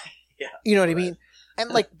 Yeah, you know what I mean?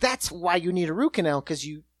 And that's why you need a root canal, because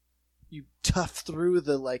you tough through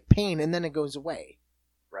the pain and then it goes away.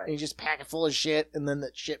 Right. And you just pack it full of shit and then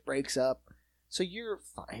that shit breaks up. So you're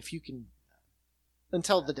fine if you can.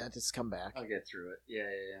 Until the dentists come back. I'll get through it. Yeah.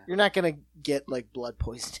 You're not going to get, blood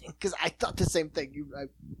poisoning. Because I thought the same thing. I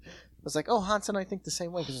was like, oh, Hansen, I think the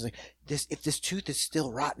same way. Because I was like, if this tooth is still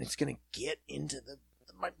rotten, it's going to get into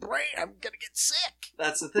my brain. I'm going to get sick.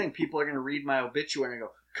 That's the thing. People are going to read my obituary and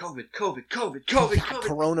go, COVID.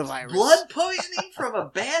 Coronavirus. Blood poisoning from a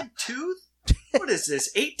bad tooth? What is this,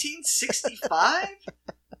 1865?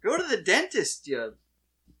 Go to the dentist, you...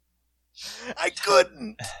 I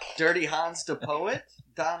couldn't. Dirty Hans the Poet?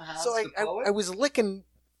 Don Hans the Poet? I was licking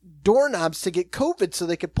doorknobs to get COVID so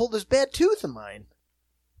they could pull this bad tooth of mine.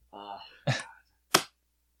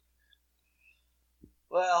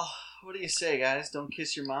 Well, what do you say, guys? Don't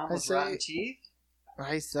kiss your mom with rotten teeth?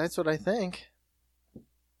 That's what I think.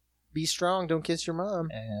 Be strong, don't kiss your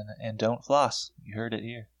mom. And don't floss. You heard it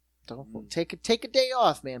here. Don't take a day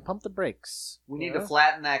off, man. Pump the brakes. We need to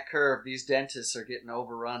flatten that curve. These dentists are getting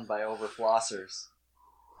overrun by overflossers.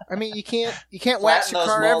 I mean, you can't wax your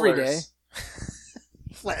car every day.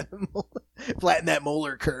 Flatten that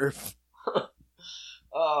molar curve.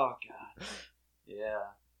 Oh God. Yeah.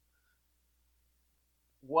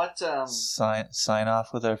 What? Sign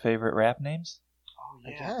off with our favorite rap names. Oh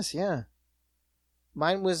yeah. I guess, yeah.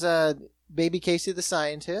 Mine was Baby Casey the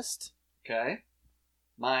Scientist. Okay.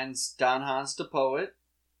 Mine's Don Hans the Poet.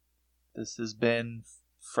 This has been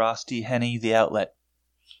Frosty Henny the Outlet.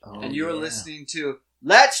 And you were listening to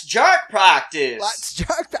Let's Jerk Practice! Let's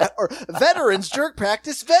Jerk Practice! Or Veterans Jerk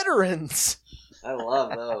Practice Veterans! I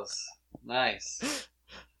love those. Nice.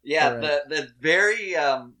 Yeah, right. the very,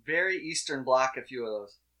 very Eastern Bloc, a few of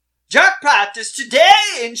those. Jerk Practice today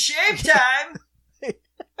in shave time!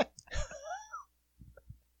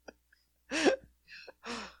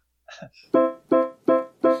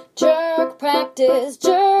 Jerk practice,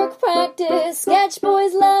 sketch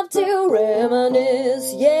boys love to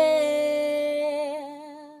reminisce, yeah.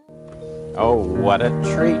 Oh, what a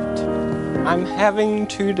treat I'm having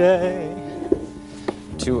today,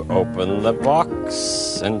 to open the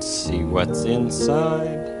box and see what's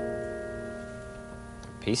inside. A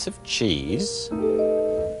piece of cheese,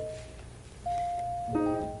 and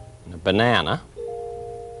a banana.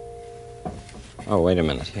 Oh, wait a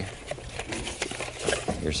minute here.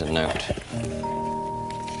 Here's a note.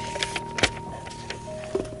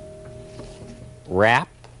 Wrap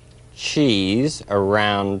cheese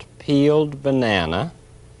around peeled banana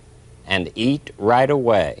and eat right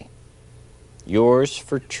away. Yours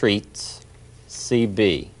for treats,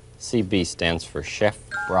 CB. CB stands for Chef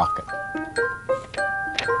Brockett.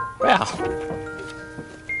 Well,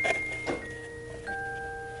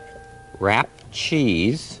 wrap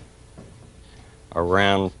cheese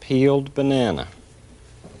around peeled banana.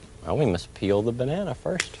 Well, we must peel the banana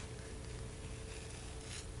first.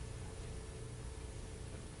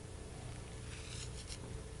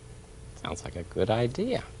 Sounds like a good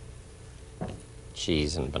idea.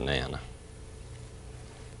 Cheese and banana.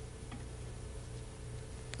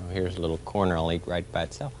 Oh, here's a little corner I'll eat right by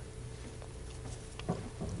itself.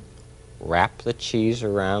 Wrap the cheese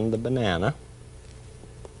around the banana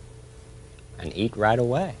and eat right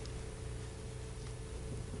away.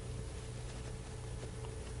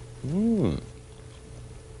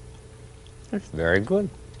 That's very good.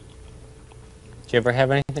 Did you ever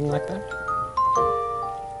have anything like that?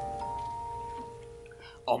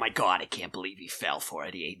 Oh my god, I can't believe he fell for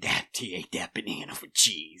it. He ate that banana with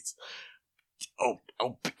cheese. Oh,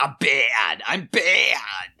 I'm bad.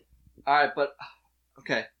 All right, but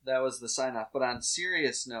okay, that was the sign off. But on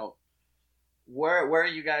serious note, where are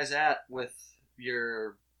you guys at with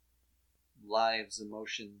your lives,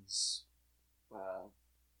 emotions,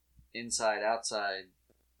 inside, outside,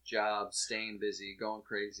 jobs, staying busy, going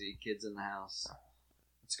crazy, kids in the house?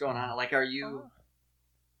 What's going on? Like, are you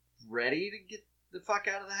ready to get the fuck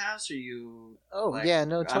out of the house? Are you? Oh, like, yeah,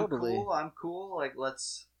 no, totally. I'm cool. Like,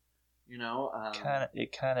 let's,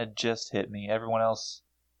 It kind of just hit me. Everyone else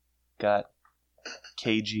got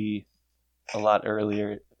cagey a lot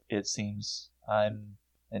earlier, it seems. I'm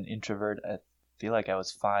an introvert. I feel like I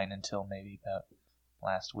was fine until maybe about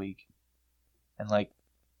last week. And like,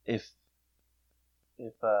 if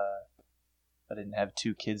I didn't have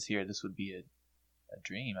two kids here, this would be a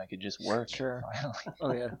dream. I could just work. Sure. Finally.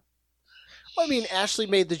 Oh, yeah. Well, I mean, Ashley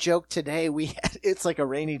made the joke today. It's like a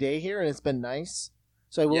rainy day here, and it's been nice.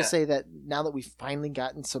 So I will say that now that we've finally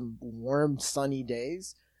gotten some warm, sunny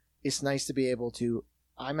days, it's nice to be able to.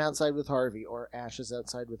 I'm outside with Harvey, or Ash is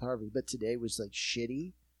outside with Harvey, but today was like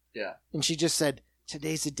shitty. Yeah. And she just said,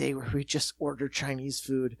 today's a day where we just order Chinese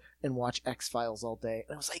food and watch X-Files all day.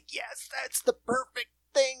 And I was like, yes, that's the perfect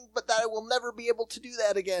thing, but that I will never be able to do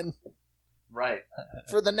that again. Right.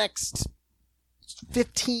 For the next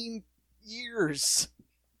 15 years.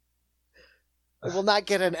 I will not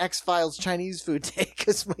get an X-Files Chinese food day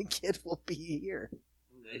because my kid will be here.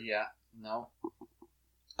 Yeah. No.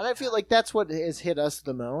 And I feel like that's what has hit us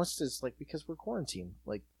the most, is like because we're quarantined.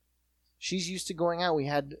 Like, she's used to going out. We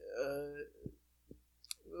had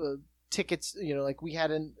tickets, like we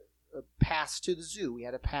had a pass to the zoo. We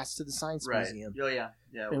had a pass to the science museum. Oh, yeah.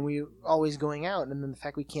 Yeah. And we were always going out. And then the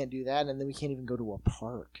fact we can't do that, and then we can't even go to a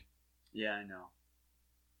park. Yeah, I know.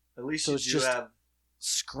 At least so you it's do just have...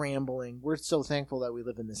 scrambling. We're so thankful that we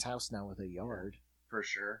live in this house now with a yard. For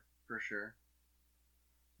sure.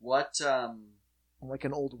 What, I'm like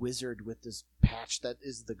an old wizard with this patch that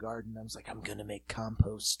is the garden. I was like, I'm going to make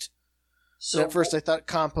compost. So at first I thought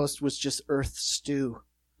compost was just earth stew.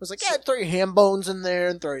 I was like, yeah, throw your ham bones in there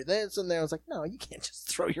and throw this in there. I was like, no, you can't just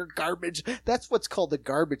throw your garbage. That's what's called a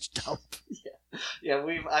garbage dump. Yeah,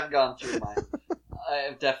 I've gone through mine. I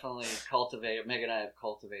have definitely cultivated, Meg and I have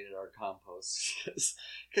cultivated our compost.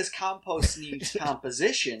 Because compost needs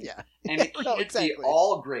composition. Yeah. And it can't be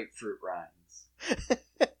all grapefruit rinds.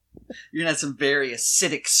 You're going to have some very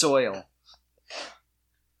acidic soil.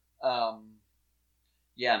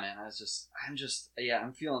 Yeah, man,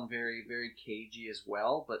 I'm feeling very, very cagey as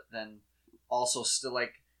well, but then also still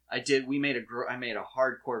like, I made a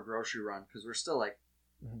hardcore grocery run because we're still like,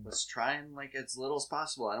 let's try and like as little as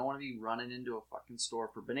possible. I don't want to be running into a fucking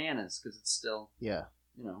store for bananas because it's still,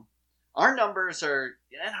 our numbers are,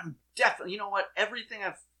 and I'm definitely, you know what, everything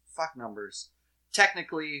fuck numbers.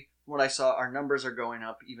 Technically, what I saw, our numbers are going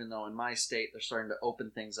up, even though in my state they're starting to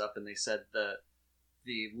open things up, and they said the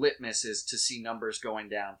litmus is to see numbers going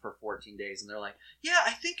down for 14 days, and they're like, yeah,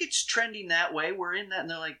 I think it's trending that way. We're in that, and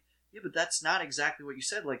they're like, yeah, but that's not exactly what you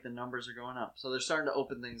said. Like the numbers are going up, so they're starting to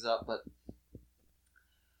open things up, but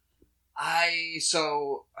I'm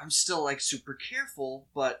still like super careful,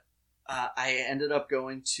 but I ended up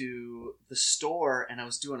going to the store and I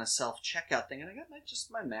was doing a self-checkout thing, and I got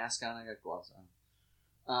my mask on, I got gloves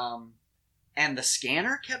on. And the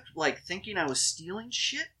scanner kept like thinking I was stealing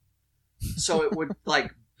shit. So it would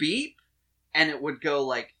like beep and it would go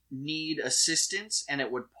like need assistance, and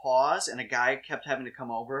it would pause, and a guy kept having to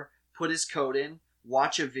come over, put his code in,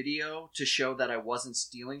 watch a video to show that I wasn't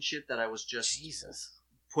stealing shit, that I was just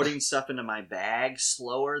putting stuff into my bag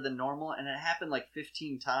slower than normal, and it happened like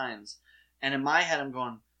 15 times. And in my head, I'm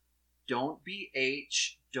going, don't be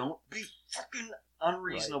don't be fucking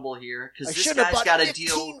unreasonable here, because this guy's got to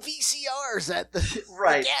deal. 15 VCRs at the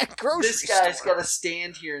right. grocery This guy's store. got to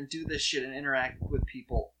stand here and do this shit and interact with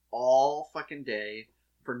people all fucking day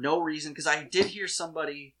for no reason. Because I did hear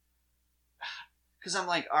somebody. Because I'm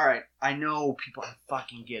like, all right, I know people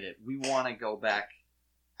fucking get it. We want to go back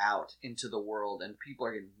out into the world, and people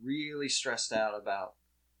are getting really stressed out about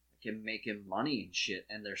making money and shit,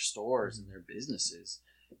 and their stores and their businesses.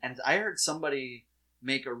 And I heard somebody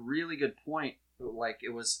make a really good point. Like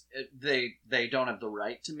they don't have the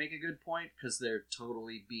right to make a good point because they're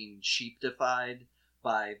totally being sheepdified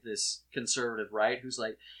by this conservative right who's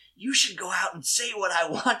like, you should go out and say what I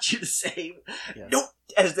want you to say. Yeah. Nope.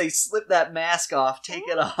 As they slip that mask off, take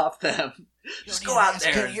it off them. Just go out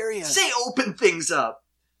there and say open things up.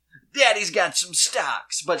 Daddy's got some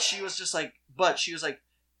stocks. But she was like,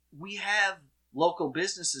 we have local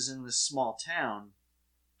businesses in this small town,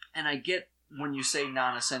 and I get when you say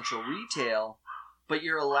non-essential retail, but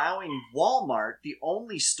you're allowing Walmart, the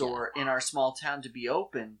only store in our small town, to be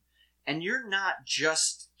open, and you're not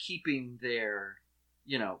just keeping their,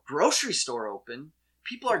 grocery store open.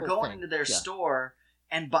 People are going into their store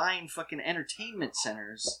and buying fucking entertainment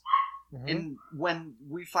centers. Mm-hmm. And when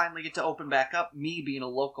we finally get to open back up, me being a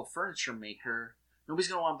local furniture maker, nobody's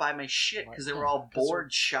going to want to buy my shit because they were all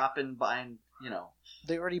bored shopping, buying,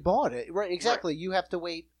 They already bought it. Right, exactly. Right. You have to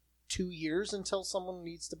wait 2 years until someone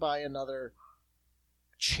needs to buy another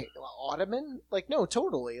ottoman. Like, no,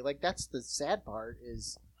 totally. Like, that's the sad part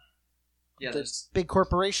is the big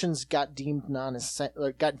corporations got deemed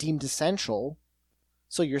essential.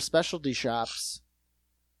 So your specialty shops.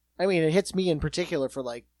 I mean, it hits me in particular for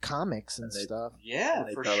like comics and stuff. Yeah,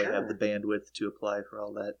 they for probably sure. have the bandwidth to apply for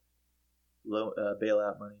all that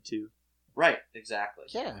bailout money too. Right, exactly.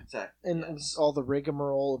 Yeah, exactly. And all the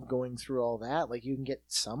rigmarole of going through all that, like you can get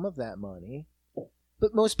some of that money,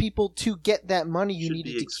 but most people, to get that money, you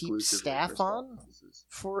needed to keep staff on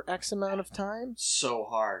for X amount of time. So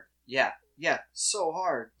hard. Yeah, so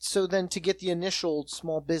hard. So then, to get the initial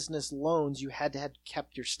small business loans, you had to have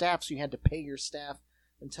kept your staff, so you had to pay your staff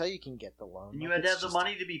until you can get the loan. And you had to have the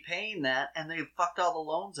money to be paying that, and they fucked all the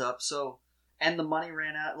loans up. So, and the money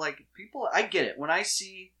ran out. Like people, I get it. When I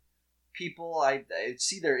see people, I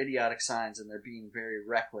see their idiotic signs, and they're being very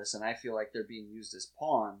reckless, and I feel like they're being used as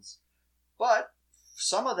pawns. But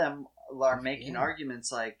some of them are making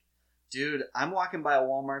arguments like, dude, I'm walking by a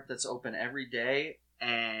Walmart that's open every day,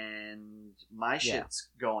 and my shit's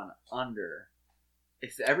going under.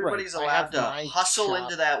 If everybody's allowed to hustle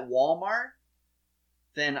into that Walmart,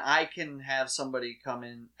 then I can have somebody come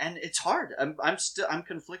in, and it's hard. I'm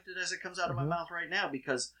conflicted as it comes out of my mouth right now,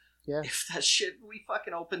 because if that shit, we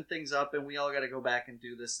fucking open things up and we all got to go back and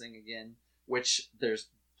do this thing again, which there's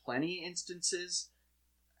plenty instances.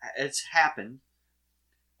 It's happened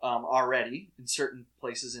already in certain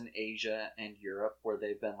places in Asia and Europe where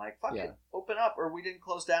they've been like, fuck it, open up, or we didn't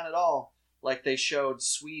close down at all. Like they showed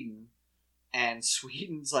Sweden, and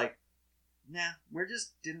Sweden's like, nah, we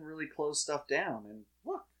just didn't really close stuff down. And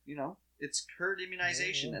look, it's herd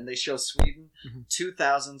immunization. And they show Sweden,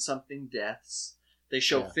 2,000 something deaths. They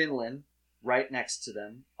show Finland right next to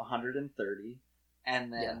them, 130.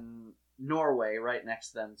 And then Norway right next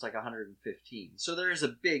to them, it's like 115. So there is a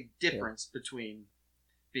big difference between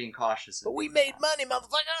being cautious. But we made money,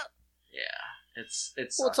 motherfucker! Yeah.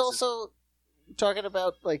 It's also talking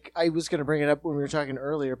about, like, I was going to bring it up when we were talking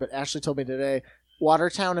earlier, but Ashley told me today,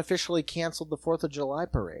 Watertown officially canceled the 4th of July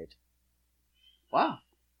parade. Wow.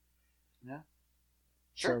 Yeah.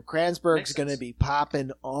 Sure. So Kranzberg's going to be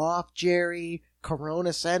popping off, Jerry.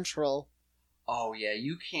 Corona Central. Oh, yeah.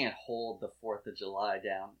 You can't hold the 4th of July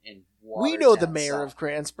down in Watertown. We know the mayor of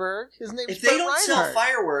Kranzberg. His name's If they don't sell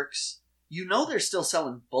fireworks, they're still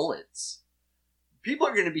selling bullets. People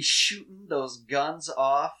are going to be shooting those guns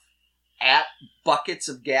off at buckets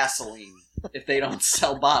of gasoline if they don't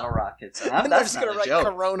sell bottle rockets. And they're just going to write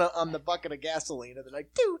Corona on the bucket of gasoline, and they're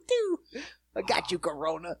like, doo, I got you,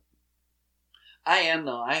 Corona. I am,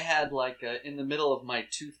 though. I had, in the middle of my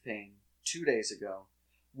tooth pain 2 days ago,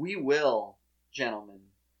 we will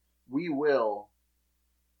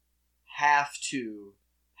have to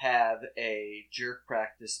have a jerk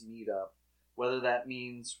practice meetup. Whether that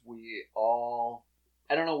means we all...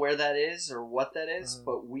 I don't know where that is or what that is,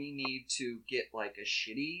 but we need to get like a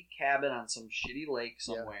shitty cabin on some shitty lake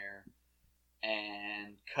somewhere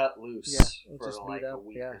and cut loose for like a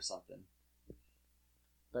week or something.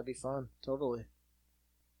 That'd be fun, totally.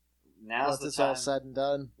 Now's once it's all said and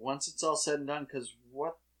done. Once it's all said and done, because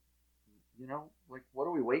you know, like, what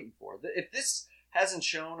are we waiting for? If this hasn't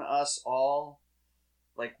shown us all,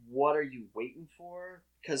 like, what are you waiting for?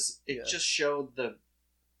 Because it just showed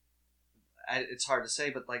it's hard to say,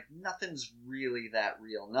 but, like, nothing's really that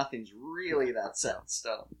real. Nothing's really that set in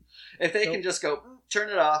stone. If they can just go, turn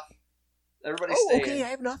it off, everybody stay in. Okay, I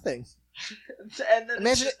have nothing. And then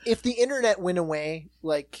Imagine if the internet went away,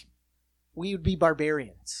 like, we would be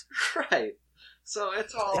barbarians. Right. So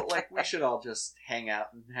it's all, like, we should all just hang out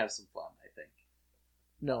and have some fun, I think.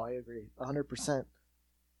 No, I agree. 100%.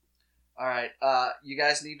 All right, you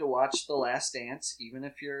guys need to watch The Last Dance, even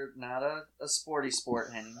if you're not a sporty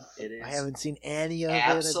sport, Henning. It is I haven't seen any of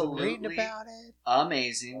absolutely it. I've been reading about it.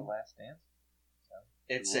 amazing. The Last Dance.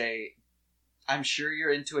 It's I'm sure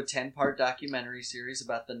you're into a 10-part documentary series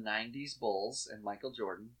about the 90s Bulls and Michael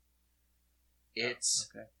Jordan. It's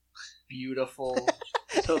beautiful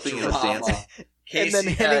Hoping it was drama. dancing. And then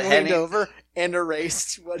Henning leaned over and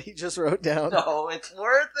erased what he just wrote down. No, it's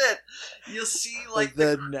worth it. You'll see, like,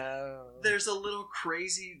 no. there's a little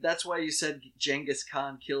crazy. That's why you said Genghis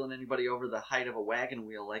Khan killing anybody over the height of a wagon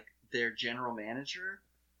wheel, like their general manager.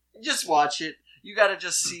 Just watch it. You got to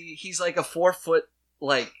just see. He's like a 4-foot,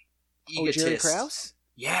 like, egotist. Jerry Krause?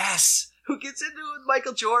 Yes. Who gets into it with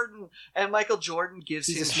Michael Jordan, and Michael Jordan gives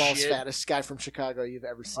He's him the smallest, shit. fattest guy from Chicago you've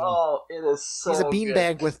ever seen. Oh, it is so He's a good.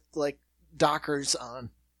 beanbag with, like, Dockers on.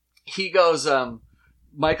 He goes,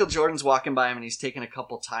 Michael Jordan's walking by him and he's taking a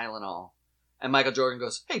couple Tylenol. And Michael Jordan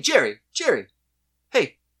goes, "Hey, Jerry,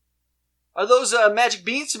 hey, are those magic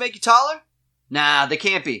beans to make you taller?" "Nah, they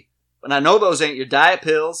can't be. But I know those ain't your diet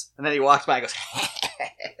pills." And then he walks by and goes,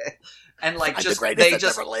 and, like, I'm just the greatest they that's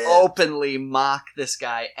just ever lived. openly mock this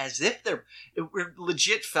guy as if it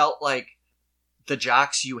legit felt like the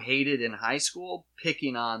jocks you hated in high school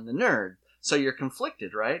picking on the nerd. So you're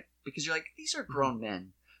conflicted, right? Because you're like, these are grown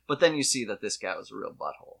men. But then you see that this guy was a real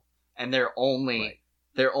butthole. And their only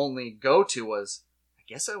go-to was, I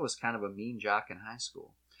guess I was kind of a mean jock in high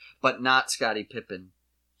school. But not Scottie Pippen.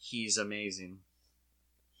 He's amazing.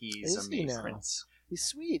 He's Is he amazing. now? He's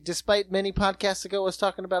sweet. Despite many podcasts ago, I was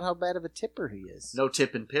talking about how bad of a tipper he is. No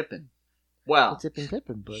tipping Pippen. Well, Tipping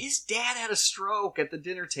Pippen, but his dad had a stroke at the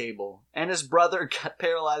dinner table. And his brother got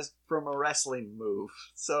paralyzed from a wrestling move.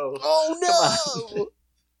 So, oh no!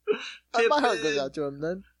 My heart goes Pippen. out to him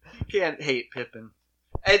then. You can't hate Pippen.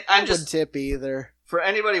 I I'm wouldn't just... tip either. For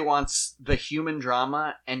anybody who wants the human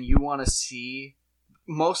drama and you want to see,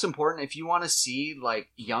 most important, if you want to see, like,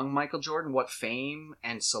 young Michael Jordan, what fame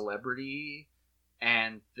and celebrity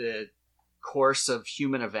and the course of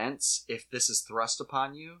human events, if this is thrust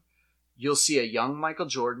upon you, you'll see a young Michael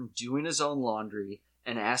Jordan doing his own laundry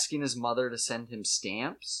and asking his mother to send him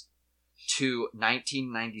stamps to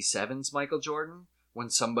 1997's Michael Jordan when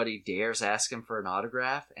somebody dares ask him for an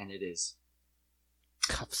autograph, and it is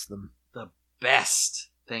Cuffs them. the best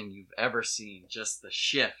thing you've ever seen. Just the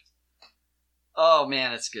shift. Oh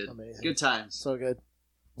man, it's good. Amazing. Good times. So good.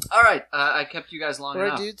 All right, I kept you guys long All right,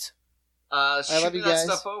 enough. dudes. Shoot love me you that guys.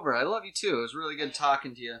 stuff over. I love you too. It was really good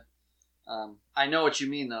talking to you. I know what you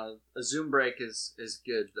mean though. A Zoom break is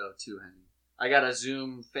good though too, Henry. I got a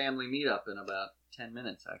Zoom family meetup in about 10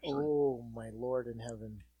 minutes actually. Oh my Lord in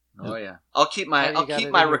heaven! Oh yeah. I'll keep my Oh, you got it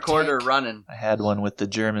in your recorder tank. running. I had one with the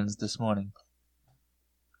Germans this morning.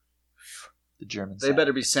 The Germans. They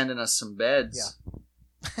better be sending us some beds. Yeah.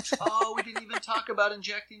 Oh, we didn't even talk about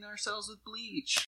injecting ourselves with bleach.